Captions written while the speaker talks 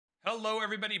Hello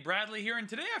everybody, Bradley here, and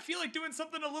today I feel like doing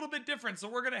something a little bit different, so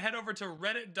we're gonna head over to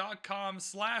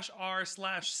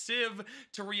reddit.com/r/civ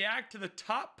to react to the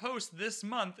top post this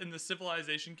month in the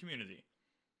civilization community.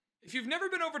 If you've never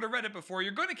been over to Reddit before,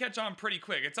 you're going to catch on pretty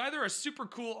quick. It's either a super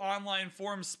cool online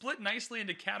forum split nicely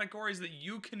into categories that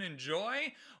you can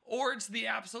enjoy, or it's the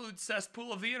absolute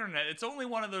cesspool of the internet. It's only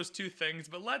one of those two things,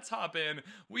 but let's hop in.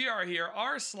 We are here,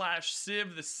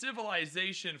 r/civ, the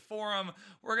civilization forum.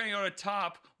 We're going to go to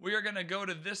top. We are going to go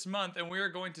to this month, and we are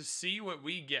going to see what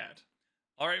we get.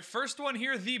 All right, first one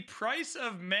here, the price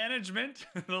of management.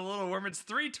 The little worm, it's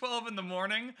 3:12 in the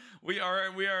morning. We are,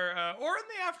 or in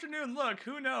the afternoon, look,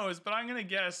 who knows? But I'm gonna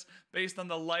guess, based on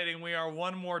the lighting, we are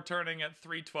one more turning at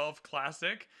 3:12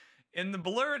 classic. In the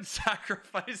blurred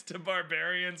sacrifice to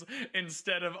barbarians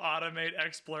instead of automate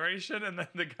exploration, and then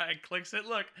the guy clicks it.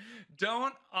 Look,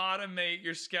 don't automate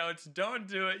your scouts. Don't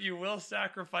do it. You will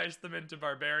sacrifice them into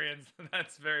barbarians.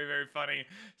 That's very, very funny.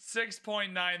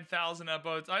 6.9 thousand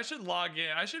upvotes. I should log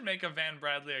in. I should make a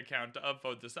VanBradley account to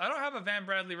upvote this. I don't have a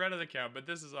VanBradley Reddit account, but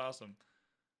this is awesome.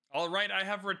 All right, I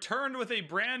have returned with a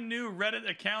brand new Reddit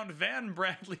account.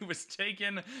 VanBradley was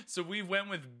taken, so we went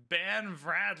with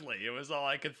VanBradley. It was all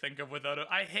I could think of without it.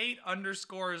 I hate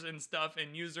underscores and stuff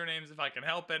in usernames if I can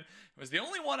help it. It was the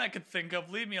only one I could think of.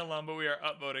 Leave me alone, but we are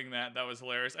upvoting that. That was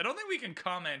hilarious. I don't think we can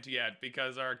comment yet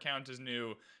because our account is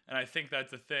new, and I think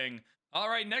that's a thing. All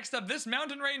right, next up, this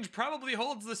mountain range probably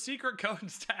holds the secret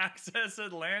codes to access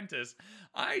Atlantis.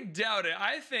 I doubt it.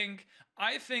 I think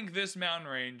this mountain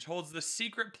range holds the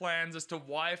secret plans as to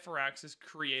why Firaxis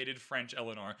created French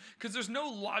Eleanor. Because there's no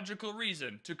logical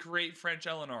reason to create French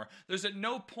Eleanor. There's at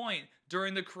no point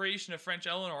during the creation of French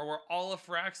Eleanor where all of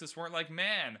Firaxis weren't like,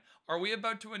 man, are we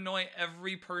about to annoy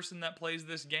every person that plays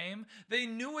this game? They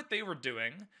knew what they were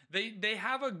doing. They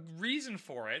have a reason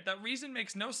for it. That reason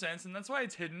makes no sense, and that's why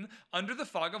it's hidden under the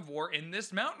fog of war in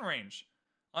this mountain range.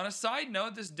 On a side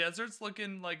note, this desert's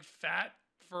looking like fat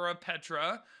for a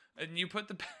Petra, and you put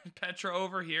the Petra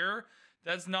over here.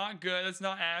 That's not good. That's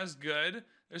not as good.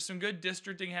 There's some good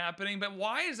districting happening, but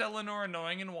why is Eleanor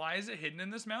annoying, and why is it hidden in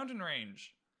this mountain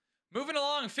range? Moving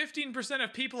along, 15%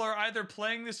 of people are either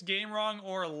playing this game wrong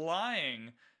or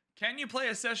lying. Can you play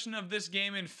a session of this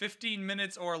game in 15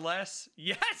 minutes or less?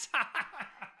 Yes!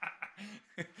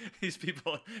 These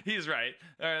people, he's right.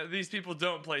 These people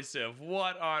don't play Civ.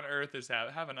 What on earth is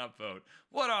happening? Have an upvote.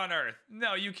 What on earth?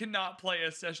 No, you cannot play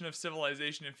a session of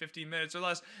Civilization in 15 minutes or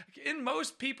less. In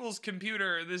most people's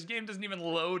computer, this game doesn't even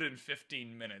load in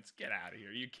 15 minutes. Get out of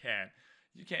here. You can't.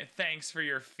 You can't. Thanks for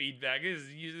your feedback.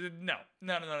 No.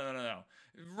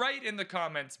 Write in the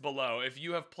comments below if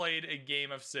you have played a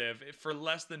game of Civ for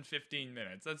less than 15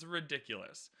 minutes. That's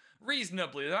ridiculous.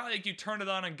 Reasonably. Not like you turned it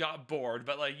on and got bored,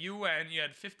 but like you went, you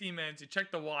had 15 minutes, you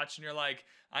checked the watch, and you're like,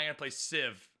 I'm going to play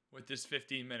Civ with this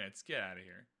 15 minutes. Get out of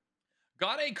here.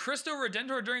 Got a Cristo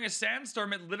Redentor during a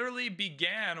sandstorm. It literally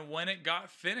began when it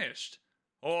got finished.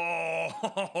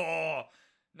 Oh,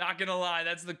 not gonna lie,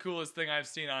 that's the coolest thing I've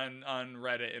seen on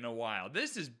Reddit in a while.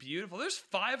 This is beautiful. There's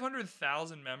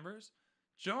 500,000 members.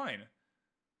 Join.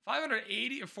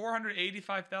 580 or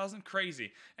 485,000?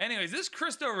 Crazy. Anyways, this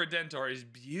Cristo Redentor is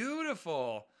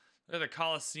beautiful. There's a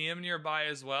Colosseum nearby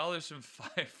as well. There's some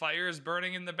fires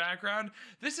burning in the background.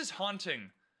 This is haunting.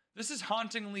 This is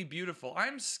hauntingly beautiful.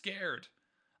 I'm scared.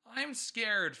 I'm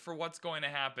scared for what's going to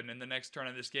happen in the next turn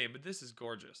of this game, but this is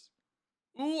gorgeous.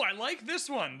 Ooh, I like this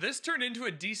one. This turned into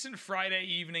a decent Friday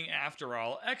evening after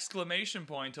all. Exclamation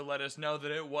point to let us know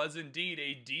that it was indeed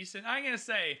a decent. I'm going to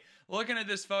say, looking at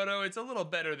this photo, it's a little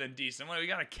better than decent. Well, we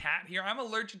got a cat here. I'm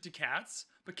allergic to cats,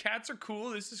 but cats are cool.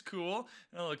 This is cool.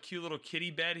 And a little cute little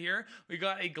kitty bed here. We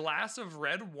got a glass of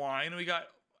red wine. We got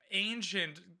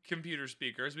ancient computer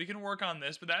speakers. We can work on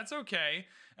this, but that's okay.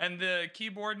 And the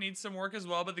keyboard needs some work as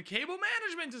well, but the cable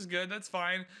management is good. That's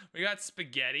fine. We got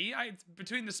spaghetti.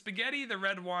 Between the spaghetti, the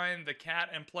red wine, the cat,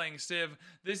 and playing Civ,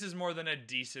 this is more than a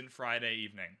decent Friday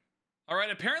evening. All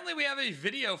right, apparently we have a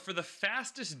video for the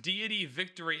fastest deity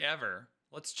victory ever.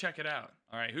 Let's check it out.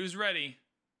 All right, who's ready?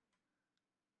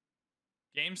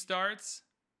 Game starts.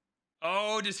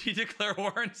 Oh, does he declare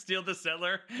war and steal the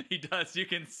settler? He does. You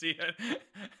can see it.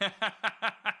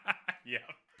 Yeah.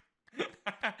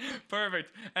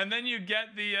 Perfect. And then you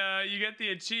get the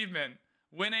achievement.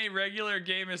 Win a regular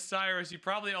game as Cyrus. You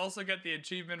probably also get the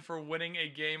achievement for winning a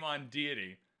game on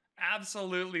deity.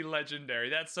 Absolutely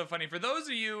legendary. That's so funny. For those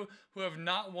of you who have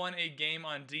not won a game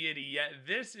on deity yet,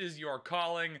 this is your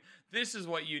calling. This is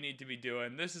what you need to be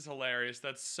doing. This is hilarious.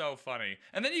 That's so funny.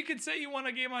 And then you can say you won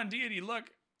a game on deity. Look,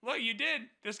 you did.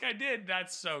 This guy did.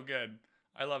 That's so good.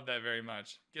 I love that very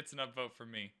much. Gets an upvote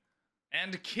from me.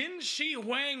 And Qin Shi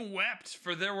Huang wept,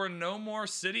 for there were no more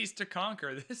cities to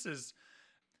conquer. This is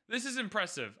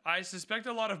impressive. I suspect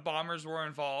a lot of bombers were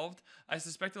involved. I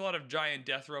suspect a lot of giant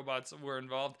death robots were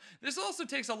involved. This also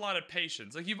takes a lot of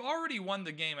patience. Like, you've already won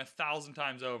the game 1,000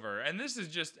 times over, and this is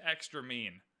just extra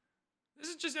mean. This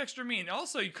is just extra mean.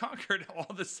 Also, you conquered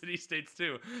all the city-states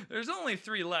too. There's only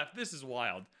 3 left. This is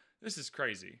wild. This is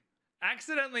crazy.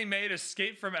 Accidentally made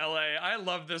escape from LA. I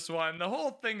love this one. The whole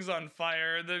thing's on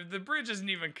fire. The bridge isn't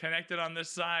even connected on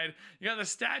this side. You got the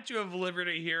Statue of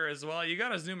Liberty here as well. You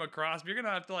gotta zoom across, but you're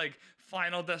gonna have to, like,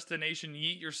 final destination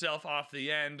yeet yourself off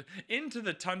the end into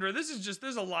the tundra.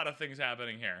 There's a lot of things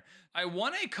happening here. I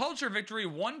won a culture victory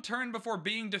 1 turn before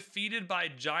being defeated by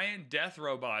giant death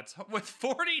robots with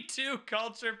 42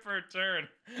 culture per turn.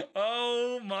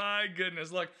 Oh my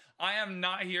goodness. Look, I am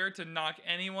not here to knock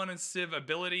anyone in Civ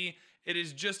ability. It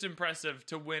is just impressive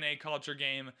to win a culture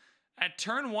game at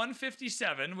turn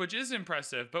 157, which is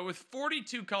impressive, but with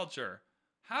 42 culture.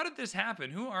 How did this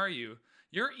happen? Who are you?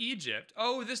 You're Egypt.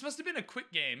 Oh, this must have been a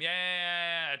quick game.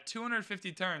 Yeah,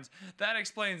 250 turns. That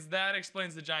explains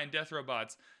the giant death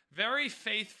robots. Very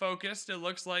faith-focused, it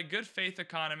looks like. Good faith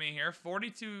economy here.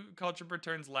 42 culture per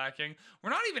turns lacking.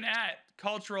 We're not even at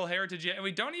cultural heritage yet, and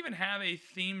we don't even have a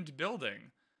themed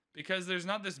building because there's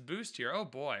not this boost here. Oh,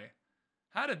 boy.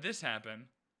 How did this happen?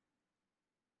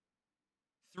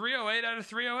 308 out of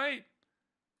 308.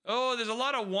 Oh, there's a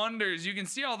lot of wonders. You can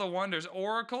see all the wonders.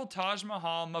 Oracle, Taj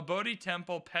Mahal, Mabodi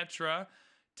Temple, Petra,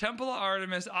 Temple of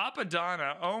Artemis,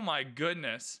 Apadana. Oh my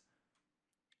goodness.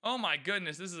 Oh my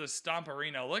goodness, this is a stomp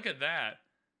arena. Look at that.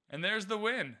 And there's the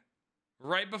win.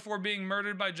 Right before being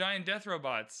murdered by giant death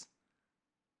robots.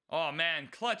 Oh man,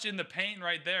 clutch in the paint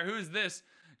right there. Who's this?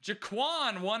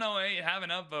 Jaquan 108, have an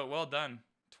upvote. Well done.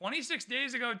 26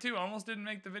 days ago too, almost didn't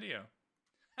make the video.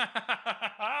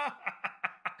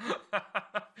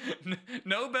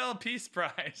 Nobel Peace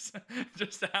Prize.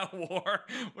 Just at war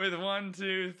with 1,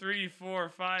 2, 3, 4,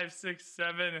 5, 6,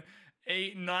 7,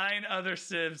 8, 9 other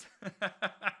civs.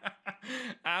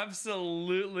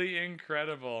 Absolutely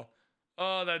incredible.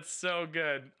 Oh, that's so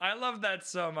good. I love that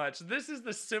so much. This is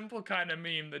the simple kind of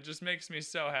meme that just makes me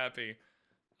so happy.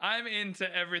 I'm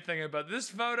into everything about this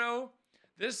photo.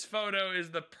 This photo is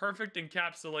the perfect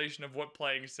encapsulation of what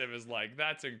playing Civ is like.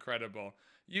 That's incredible.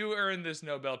 You earned this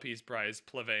Nobel Peace Prize,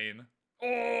 Plevane.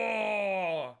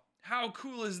 Oh, how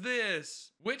cool is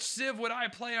this? Which Civ would I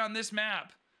play on this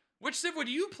map? Which Civ would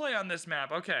you play on this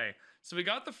map? Okay, so we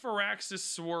got the Firaxis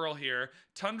swirl here.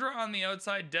 Tundra on the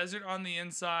outside, desert on the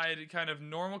inside, kind of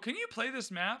normal. Can you play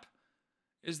this map?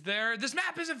 Is there? This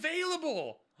map is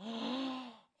available!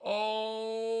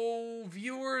 Oh,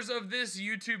 viewers of this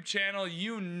YouTube channel,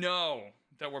 you know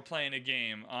that we're playing a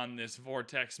game on this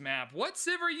Vortex map. What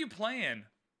Civ are you playing?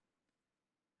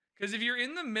 Because if you're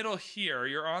in the middle here,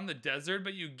 you're on the desert,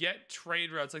 but you get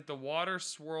trade routes, like the water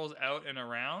swirls out and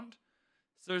around.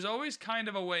 So there's always kind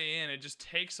of a way in. It just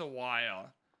takes a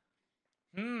while.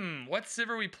 What Civ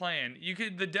are we playing?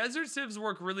 The desert Civs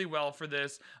work really well for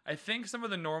this. I think some of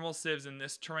the normal Civs in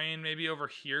this terrain, maybe over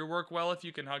here, work well if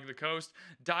you can hug the coast.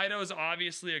 Dido is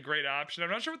obviously a great option. I'm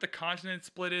not sure what the continent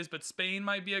split is, but Spain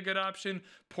might be a good option.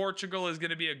 Portugal is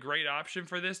going to be a great option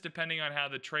for this, depending on how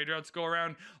the trade routes go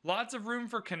around. Lots of room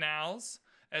for canals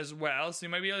as well, so you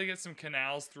might be able to get some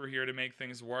canals through here to make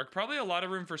things work. Probably a lot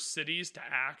of room for cities to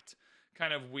act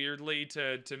kind of weirdly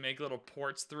to make little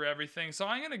ports through everything. So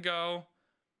I'm going to go...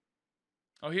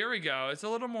 Oh, here we go. It's a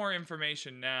little more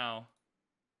information now.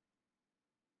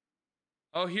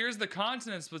 Oh, here's the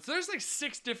continent splits. There's like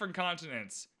 6 different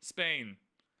continents. Spain.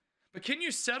 But can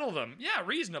you settle them? Yeah,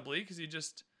 reasonably, because you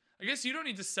just... I guess you don't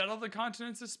need to settle the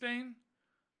continents of Spain.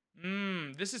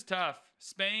 This is tough.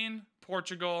 Spain,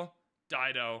 Portugal,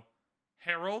 Dido,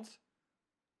 Herald.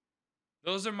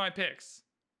 Those are my picks.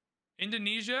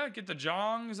 Indonesia, get the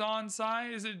Jongs on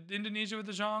side. Is it Indonesia with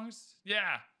the Jongs?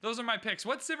 Yeah, those are my picks.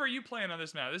 What Civ are you playing on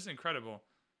this map? This is incredible.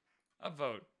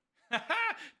 Upvote.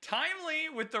 Timely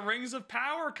with the Rings of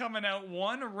Power coming out.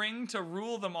 1 ring to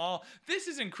rule them all. This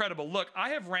is incredible. Look, I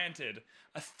have ranted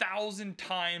 1,000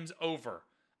 times over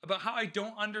about how I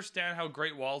don't understand how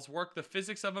Great Walls work. The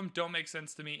physics of them don't make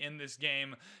sense to me in this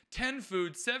game. 10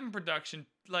 food, 7 production,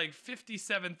 like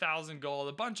 57,000 gold,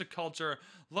 a bunch of culture,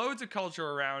 loads of culture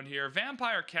around here.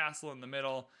 Vampire Castle in the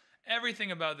middle. Everything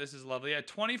about this is lovely. Yeah,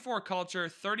 24 culture,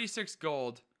 36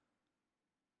 gold.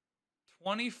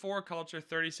 24 culture,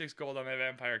 36 gold on my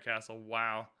Vampire Castle.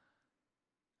 Wow.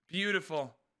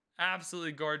 Beautiful.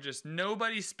 Absolutely gorgeous.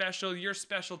 Nobody special. You're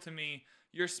special to me.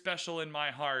 You're special in my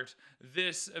heart.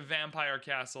 This Vampire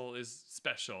Castle is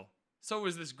special. So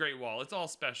is this Great Wall. It's all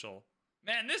special.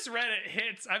 Man, this Reddit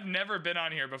hits. I've never been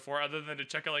on here before other than to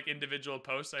check out like individual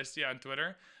posts I see on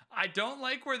Twitter. I don't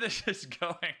like where this is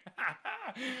going.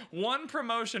 One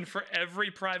promotion for every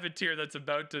privateer that's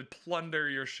about to plunder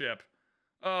your ship.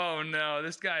 Oh no,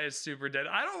 this guy is super dead.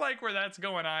 I don't like where that's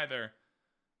going either.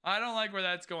 I don't like where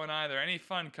that's going either. Any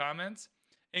fun comments?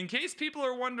 In case people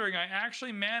are wondering, I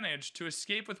actually managed to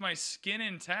escape with my skin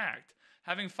intact.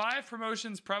 Having 5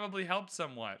 promotions probably helped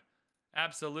somewhat.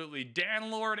 Absolutely.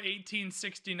 Danlord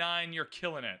 1869, you're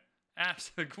killing it.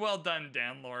 Absolutely. Well done,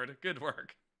 Danlord. Good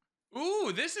work.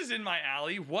 Ooh, this is in my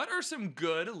alley. What are some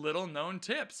good little known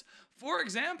tips? For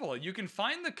example, you can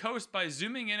find the coast by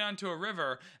zooming in onto a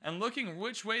river and looking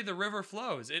which way the river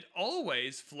flows. It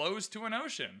always flows to an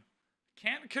ocean.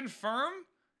 Can't confirm?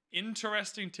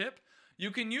 Interesting tip. You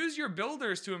can use your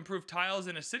builders to improve tiles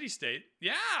in a city-state.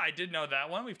 Yeah, I did know that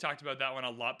one. We've talked about that one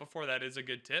a lot before. That is a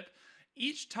good tip.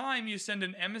 Each time you send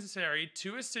an emissary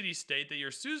to a city-state that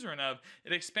you're suzerain of,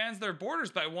 it expands their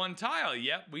borders by 1 tile.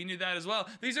 Yep, we knew that as well.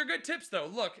 These are good tips, though.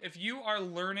 Look, if you are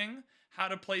learning how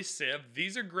to play Civ,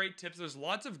 these are great tips. There's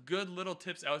lots of good little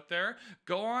tips out there.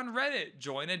 Go on Reddit,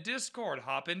 join a Discord,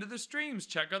 hop into the streams,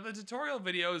 check out the tutorial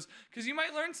videos, because you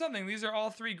might learn something. These are all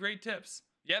 3 great tips.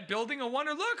 Yeah, building a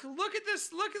wonder. Look at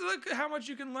this. Look at how much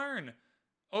you can learn.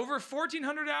 Over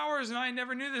 1,400 hours, and I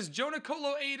never knew this. Jonah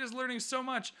Colo 8 is learning so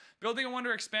much. Building a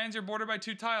wonder expands your border by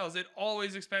 2 tiles. It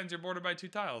always expands your border by 2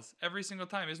 tiles. Every single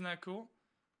time. Isn't that cool?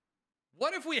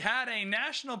 What if we had a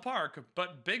national park,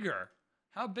 but bigger?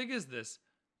 How big is this?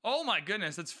 Oh my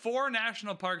goodness, it's 4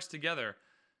 national parks together.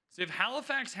 So you have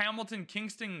Halifax, Hamilton,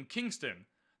 Kingston.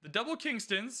 The double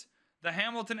Kingstons, the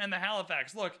Hamilton, and the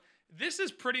Halifax. Look, this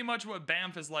is pretty much what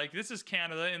Banff is like. This is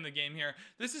Canada in the game here.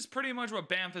 This is pretty much what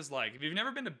Banff is like. If you've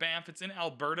never been to Banff, it's in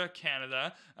Alberta,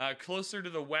 Canada, closer to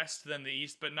the west than the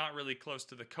east, but not really close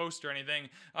to the coast or anything.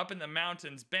 Up in the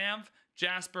mountains, Banff,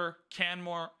 Jasper,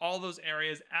 Canmore, all those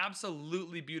areas,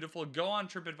 absolutely beautiful. Go on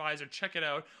TripAdvisor, check it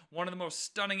out. One of the most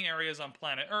stunning areas on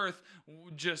planet Earth.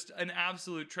 Just an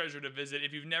absolute treasure to visit.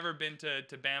 If you've never been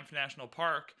to Banff National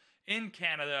Park in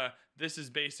Canada, this is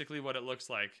basically what it looks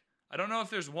like. I don't know if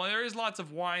there's one. There is lots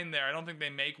of wine there. I don't think they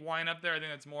make wine up there. I think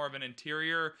that's more of an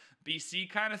interior BC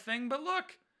kind of thing. But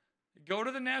look, go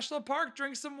to the national park,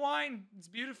 drink some wine. It's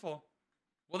beautiful.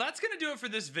 Well, that's going to do it for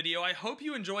this video. I hope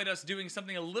you enjoyed us doing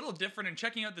something a little different and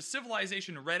checking out the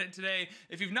Civilization Reddit today.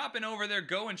 If you've not been over there,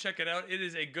 go and check it out. It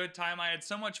is a good time. I had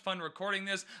so much fun recording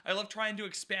this. I love trying to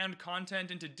expand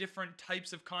content into different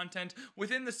types of content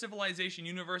within the Civilization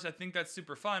universe. I think that's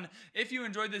super fun. If you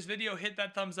enjoyed this video, hit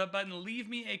that thumbs up button. Leave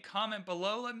me a comment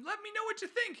below. Let me know what you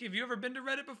think. Have you ever been to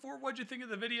Reddit before? What'd you think of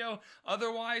the video?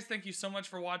 Otherwise, thank you so much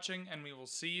for watching, and we will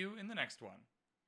see you in the next one.